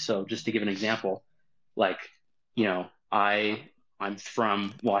family. So just to give an example, like, I'm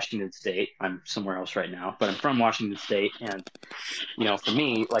from Washington State. I'm somewhere else right now, but I'm from Washington State. And, for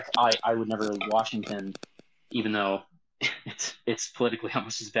me, like I would never leave Washington, even though it's politically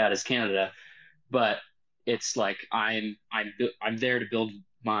almost as bad as Canada. But it's like I'm there to build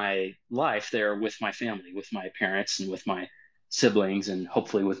my life there with my family, with my parents, and with my siblings, and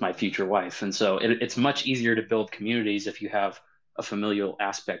hopefully with my future wife. And so it's much easier to build communities if you have a familial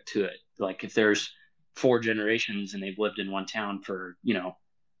aspect to it. Like if there's 4 generations and they've lived in one town for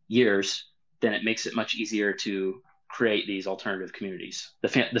years, then it makes it much easier to create these alternative communities. The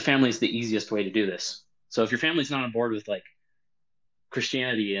family is the easiest way to do this. So if your family's not on board with like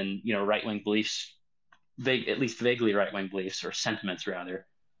Christianity and right-wing beliefs, at least vaguely right-wing beliefs or sentiments rather,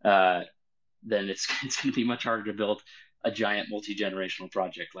 then it's going to be much harder to build a giant multi-generational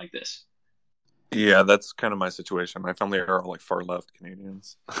project like this. Yeah, that's kind of my situation. My family are all like far left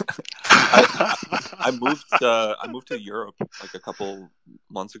Canadians. I moved to Europe like a couple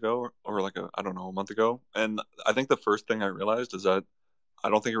months ago, or like a month ago, and I think the first thing I realized is that I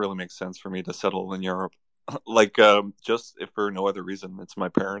don't think it really makes sense for me to settle in Europe. Like just if for no other reason, it's my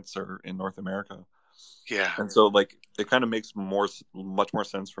parents are in North America. Yeah. And so like it kind of makes much more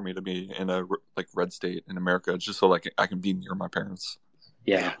sense for me to be in a like red state in America, just so like I can be near my parents.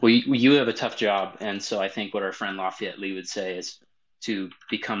 Yeah. Well, you have a tough job, and so I think what our friend Lafayette Lee would say is to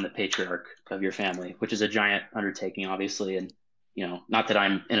become the patriarch of your family, which is a giant undertaking, obviously. And not that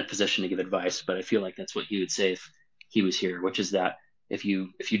I'm in a position to give advice, but I feel like that's what he would say if he was here, which is that if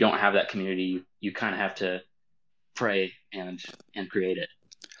you don't have that community, you kind of have to pray and create it.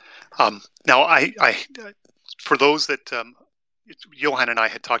 Now, I for those that Johan and I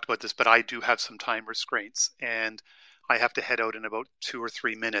had talked about this, but I do have some time restraints, and I have to head out in about 2 or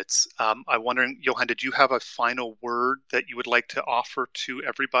 3 minutes. I'm wondering, Johan, did you have a final word that you would like to offer to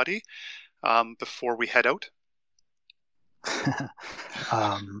everybody before we head out?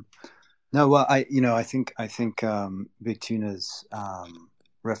 No, well, I think Big Tuna's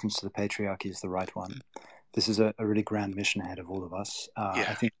reference to the patriarchy is the right one. This is a really grand mission ahead of all of us. Yeah.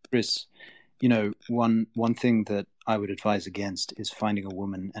 I think, Chris, one thing that I would advise against is finding a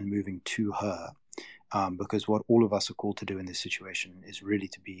woman and moving to her, because what all of us are called to do in this situation is really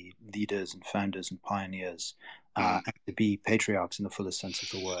to be leaders and founders and pioneers, and to be patriarchs in the fullest sense of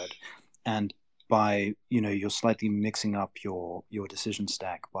the word. And by you're slightly mixing up your decision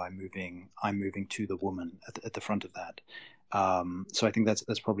stack by I'm moving to the woman at the front of that. So I think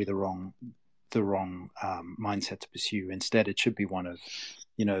that's probably the wrong mindset to pursue. Instead, it should be one of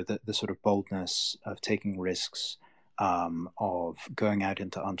the sort of boldness of taking risks, of going out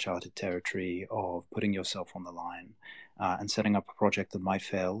into uncharted territory, of putting yourself on the line, and setting up a project that might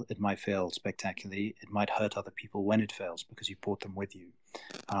fail. It might fail spectacularly. It might hurt other people when it fails because you brought them with you.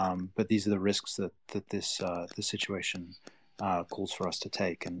 But these are the risks that this situation calls for us to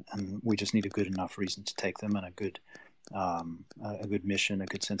take, and we just need a good enough reason to take them, and a good mission, a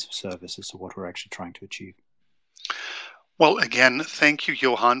good sense of service as to what we're actually trying to achieve. Well, again, thank you,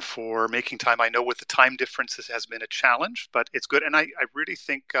 Johan, for making time. I know with the time difference, this has been a challenge, but it's good. And I really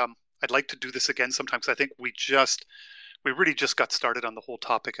think I'd like to do this again sometimes. I think we really just got started on the whole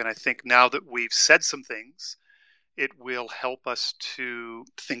topic. And I think now that we've said some things, it will help us to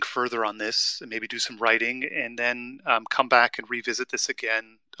think further on this and maybe do some writing, and then come back and revisit this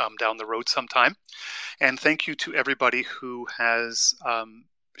again down the road sometime. And thank you to everybody who has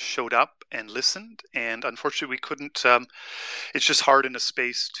showed up and listened. And unfortunately, we couldn't. It's just hard in a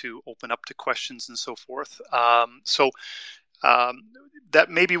space to open up to questions and so forth. So that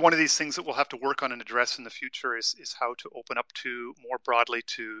may be one of these things that we'll have to work on and address in the future is how to open up to more broadly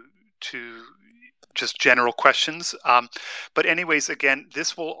to just general questions. But anyways, again,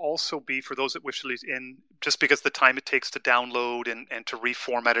 this will also be for those that wish to leave in, just because the time it takes to download and to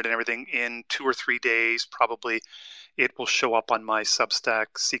reformat it and everything, in 2 or 3 days, probably it will show up on my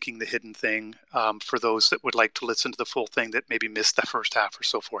Substack, Seeking the Hidden Thing, for those that would like to listen to the full thing that maybe missed the first half or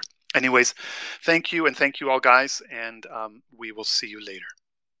so forth. Anyways, thank you, and thank you all, guys, and we will see you later.